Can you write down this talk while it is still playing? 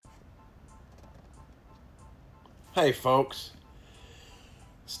Hey folks,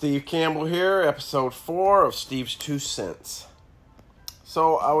 Steve Campbell here, episode 4 of Steve's 2 Cents.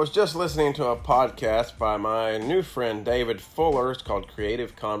 So I was just listening to a podcast by my new friend David Fuller. It's called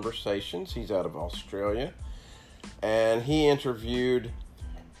Creative Conversations. He's out of Australia. And he interviewed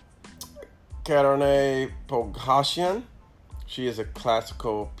Karone Poghashian. She is a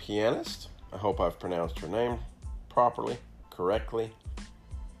classical pianist. I hope I've pronounced her name correctly.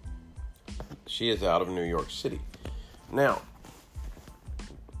 She is out of New York City. Now,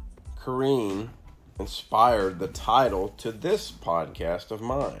 Karine inspired the title to this podcast of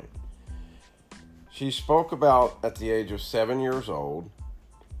mine. She spoke about at the age of 7 years old,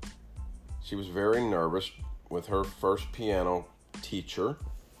 she was very nervous with her first piano teacher,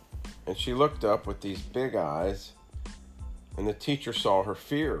 and she looked up with these big eyes, and the teacher saw her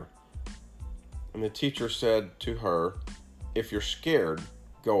fear. And the teacher said to her, "If you're scared,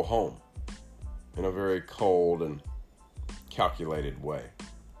 go home," in a very cold and calculated way.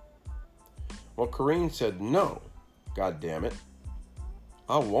 Well, Karine said, "No, God damn it,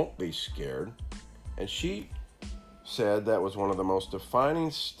 I won't be scared." And she said that was one of the most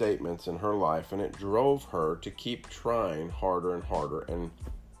defining statements in her life, and it drove her to keep trying harder and harder. And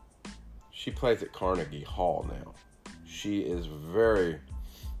she plays at Carnegie Hall now. She is very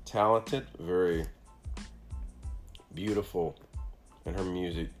talented, very beautiful, and her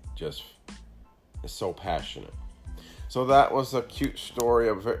music just is so passionate. So that was a cute story.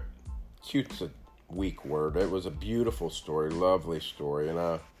 Cute's a weak word. It was a beautiful story, lovely story, and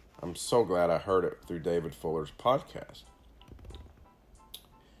I'm so glad I heard it through David Fuller's podcast.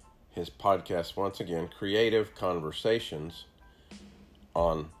 His podcast, once again, Creative Conversations,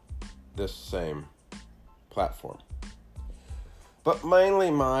 on this same platform. But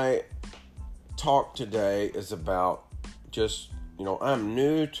mainly my talk today is about just, I'm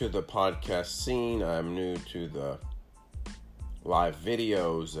new to the podcast scene. I'm new to the live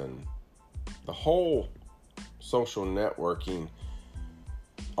videos and the whole social networking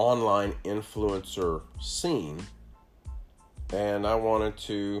online influencer scene. And I wanted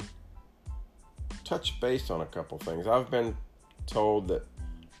to touch base on a couple things. I've been told that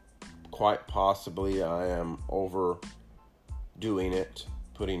quite possibly I am overdoing it,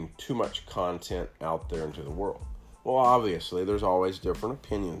 putting too much content out there into the world. Well, obviously, there's always different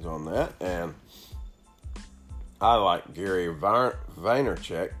opinions on that, and I like Gary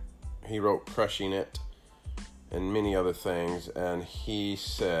Vaynerchuk. He wrote Crushing It and many other things, and he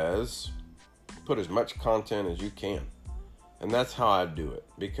says, put as much content as you can. And that's how I do it,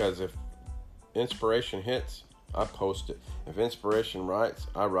 because if inspiration hits, I post it. If inspiration writes,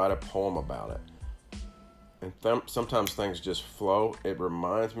 I write a poem about it. And sometimes things just flow. It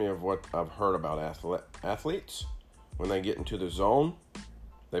reminds me of what I've heard about athletes. When they get into the zone,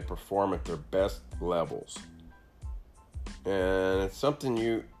 they perform at their best levels. And it's something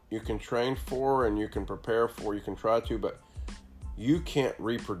you can train for and you can prepare for, you can try to, but you can't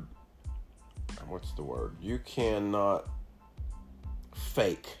You cannot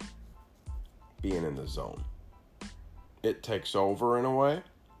fake being in the zone. It takes over in a way.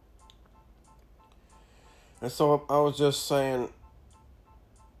 And so I was just saying,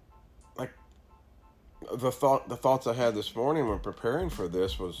 like, the thoughts I had this morning when preparing for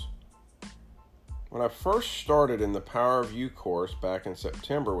this was, when I first started in the Power of You course back in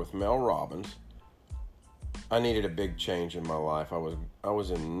September with Mel Robbins, I needed a big change in my life. I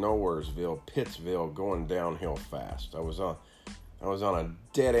was in Nowheresville, Pittsville, going downhill fast. I was on a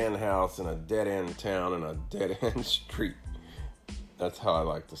dead-end house in a dead-end town in a dead-end street. That's how I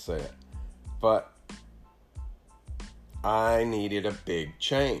like to say it. But I needed a big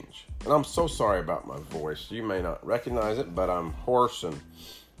change. And I'm so sorry about my voice. You may not recognize it, but I'm hoarse and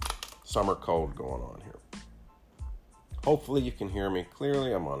summer cold going on here. Hopefully you can hear me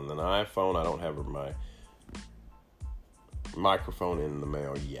clearly. I'm on an iPhone. I don't have my microphone in the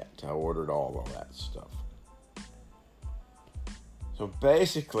mail yet. I ordered all of that stuff. So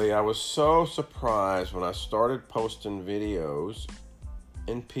basically, I was so surprised when I started posting videos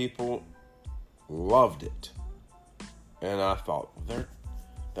and people loved it. And I thought,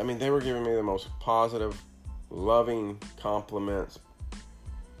 they were giving me the most positive, loving compliments.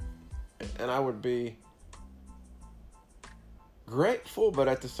 And I would be grateful, but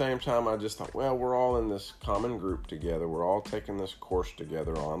at the same time, I just thought, well, we're all in this common group together. We're all taking this course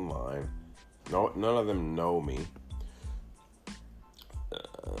together online. No, none of them know me.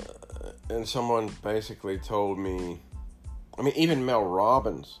 And someone basically told me, even Mel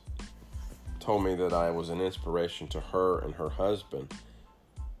Robbins told me that I was an inspiration to her and her husband.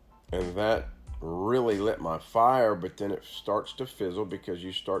 And that really lit my fire, but then it starts to fizzle because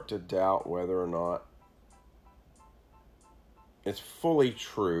you start to doubt whether or not it's fully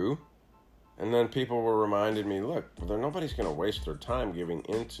true. And then people were reminding me, look, nobody's going to waste their time giving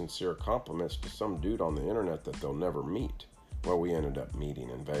insincere compliments to some dude on the internet that they'll never meet. Well, we ended up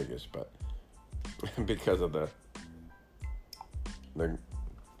meeting in Vegas, but because of the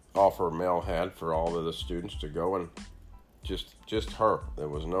offer Mel had for all of the students to go, and just her. There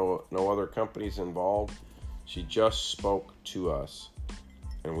was no other companies involved. She just spoke to us,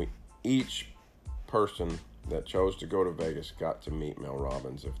 and each person that chose to go to Vegas got to meet Mel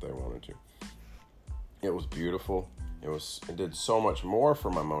Robbins if they wanted to. It was beautiful. It did so much more for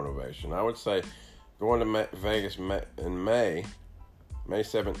my motivation. I would say going to Vegas in May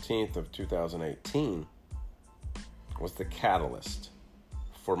 17th of 2018 was the catalyst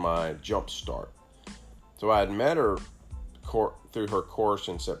for my jump start. So I had met her through her course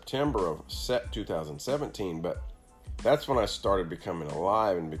in September of 2017, but that's when I started becoming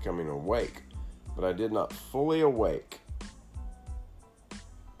alive and becoming awake. But I did not fully awaken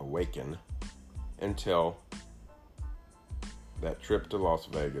until that trip to Las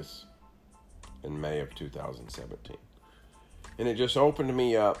Vegas in May of 2017. And it just opened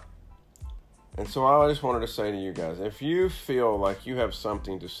me up. And so I just wanted to say to you guys, if you feel like you have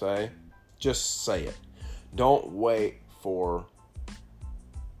something to say, just say it. Don't wait for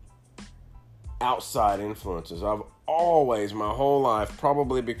outside influences. I've always, my whole life,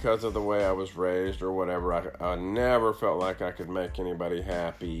 probably because of the way I was raised or whatever, I never felt like I could make anybody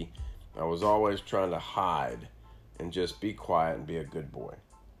happy. I was always trying to hide and just be quiet and be a good boy.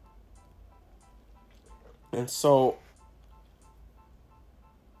 And so,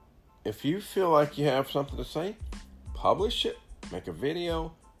 if you feel like you have something to say, publish it, make a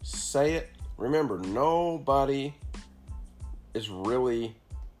video, say it. Remember, nobody is really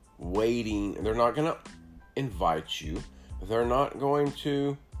waiting. They're not going to invite you.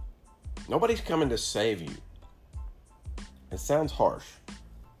 Nobody's coming to save you. It sounds harsh,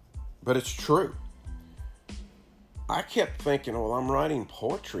 but it's true. I kept thinking, well, I'm writing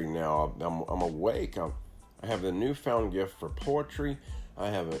poetry now. I'm awake. I have the newfound gift for poetry. I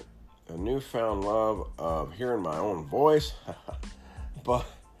have a newfound love of hearing my own voice. But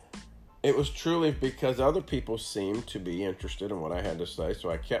it was truly because other people seemed to be interested in what I had to say. So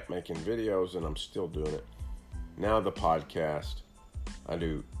I kept making videos, and I'm still doing it. Now the podcast. I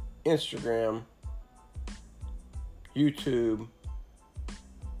do Instagram, YouTube,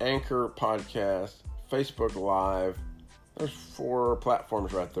 Anchor podcast, Facebook Live. There's 4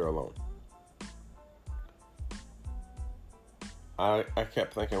 platforms right there alone. I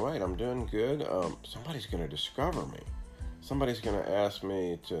kept thinking, wait, I'm doing good. Somebody's going to discover me. Somebody's going to ask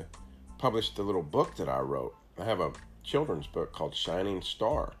me to publish the little book that I wrote. I have a children's book called Shining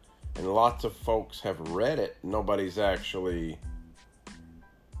Star. And lots of folks have read it. Nobody's actually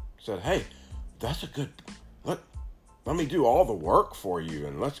said, hey, that's a good, let me do all the work for you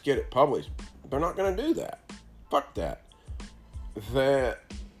and let's get it published. They're not going to do that. Fuck that. That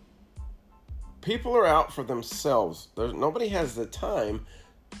people are out for themselves. Nobody has the time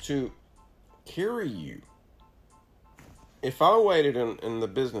to carry you. If I waited in the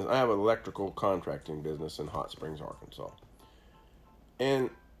business, I have an electrical contracting business in Hot Springs, Arkansas. And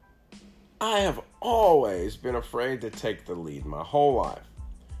I have always been afraid to take the lead my whole life.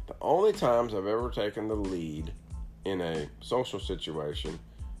 The only times I've ever taken the lead in a social situation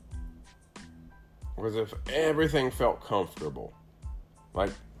was if everything felt comfortable.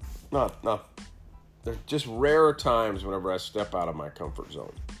 Like, there's just rare times whenever I step out of my comfort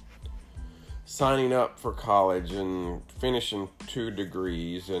zone. Signing up for college and finishing 2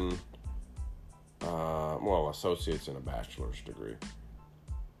 degrees and, associates and a bachelor's degree.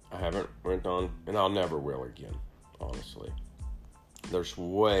 I haven't went on, and I'll never will again, honestly. There's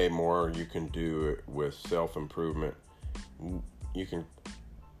way more you can do with self-improvement. You can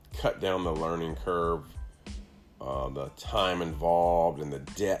cut down the learning curve, the time involved, and the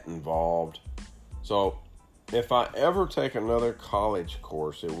debt involved. So if I ever take another college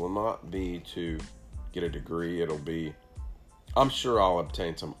course, it will not be to get a degree. It'll be, I'm sure I'll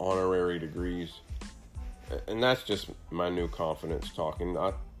obtain some honorary degrees. And that's just my new confidence talking.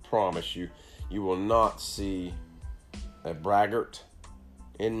 I promise you, you will not see a braggart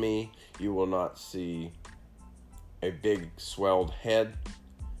in me. You will not see a big swelled head.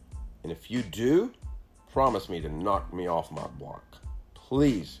 And if you do, promise me to knock me off my block.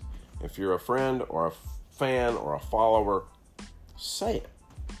 Please, if you're a friend or a fan or a follower, say it.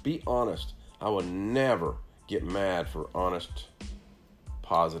 Be honest. I will never get mad for honest,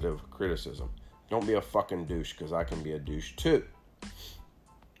 positive criticism. Don't be a fucking douche, because I can be a douche too.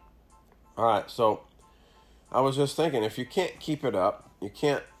 Alright, so I was just thinking, if you can't keep it up, you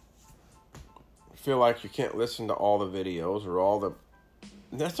can't feel like you can't listen to all the videos or all the...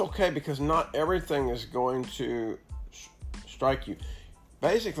 That's okay, because not everything is going to strike you.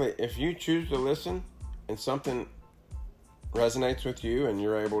 Basically, if you choose to listen and something resonates with you and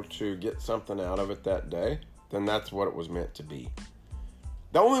you're able to get something out of it that day, then that's what it was meant to be.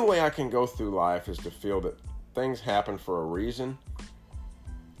 The only way I can go through life is to feel that things happen for a reason.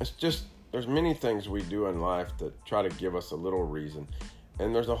 It's just, there's many things we do in life that try to give us a little reason.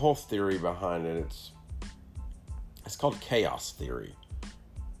 And there's a whole theory behind it. It's called chaos theory.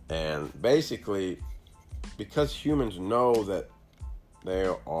 And basically, because humans know that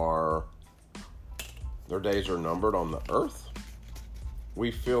their days are numbered on the earth,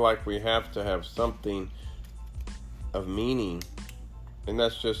 we feel like we have to have something of meaning. And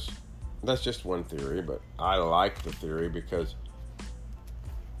that's just one theory, but I like the theory because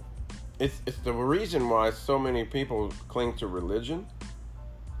it's the reason why so many people cling to religion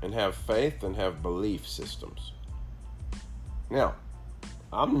and have faith and have belief systems. Now,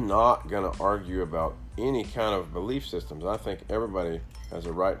 I'm not going to argue about any kind of belief systems. I think everybody has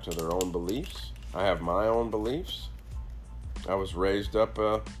a right to their own beliefs. I have my own beliefs. I was raised up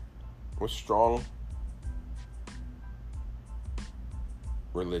with strong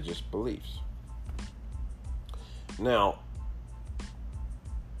religious beliefs. Now,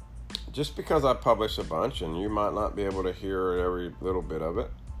 just because I publish a bunch and you might not be able to hear every little bit of it,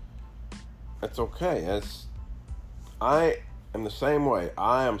 it's okay. I am the same way.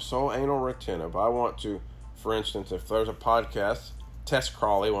 I am so anal retentive. I want to, for instance, if there's a podcast, Tess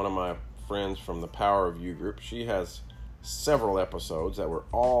Crawley, one of my friends from the Power of You group, she has several episodes that were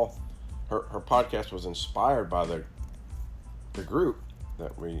all, her podcast was inspired by the group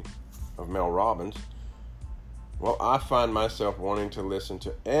of Mel Robbins. Well, I find myself wanting to listen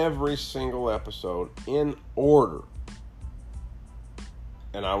to every single episode in order.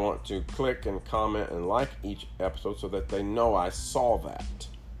 And I want to click and comment and like each episode so that they know I saw that.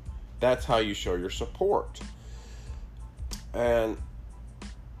 That's how you show your support. But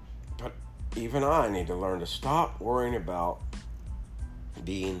even I need to learn to stop worrying about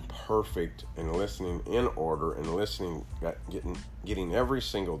being perfect and listening in order and getting every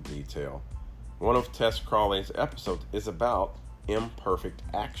single detail. One of Tess Crawley's episodes is about imperfect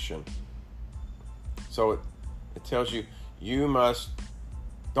action. So it tells you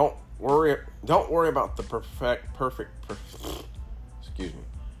don't worry about the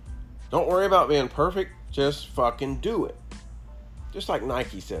Don't worry about being perfect, just fucking do it. Just like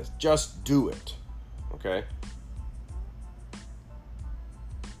Nike says, just do it. Okay?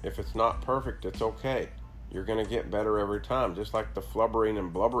 If it's not perfect, it's okay. You're going to get better every time. Just like the flubbering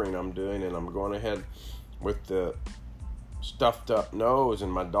and blubbering I'm doing, and I'm going ahead with the stuffed up nose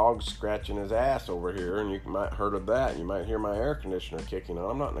and my dog's scratching his ass over here, and you might have heard of that. You might hear my air conditioner kicking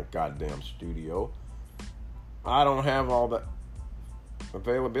on. I'm not in a goddamn studio. I don't have all the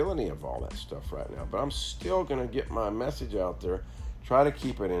availability of all that stuff right now, but I'm still going to get my message out there, try to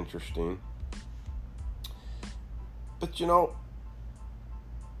keep it interesting. But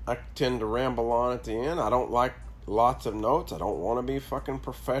I tend to ramble on at the end. I don't like lots of notes. I don't want to be fucking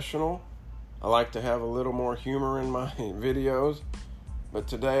professional. I like to have a little more humor in my videos. But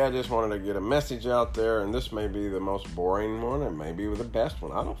today I just wanted to get a message out there, and this may be the most boring one, and maybe the best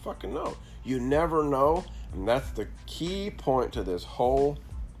one. I don't fucking know. You never know, and that's the key point to this whole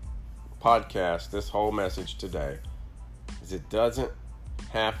podcast, this whole message today, is it doesn't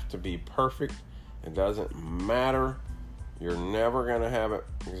have to be perfect. It doesn't matter. You're never going to have it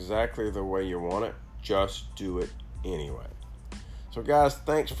exactly the way you want it. Just do it anyway. So guys,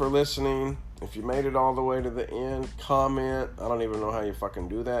 thanks for listening. If you made it all the way to the end, comment. I don't even know how you fucking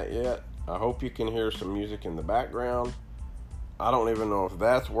do that yet. I hope you can hear some music in the background. I don't even know if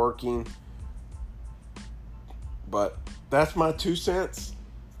that's working. But that's my 2 cents.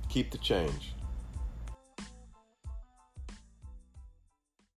 Keep the change.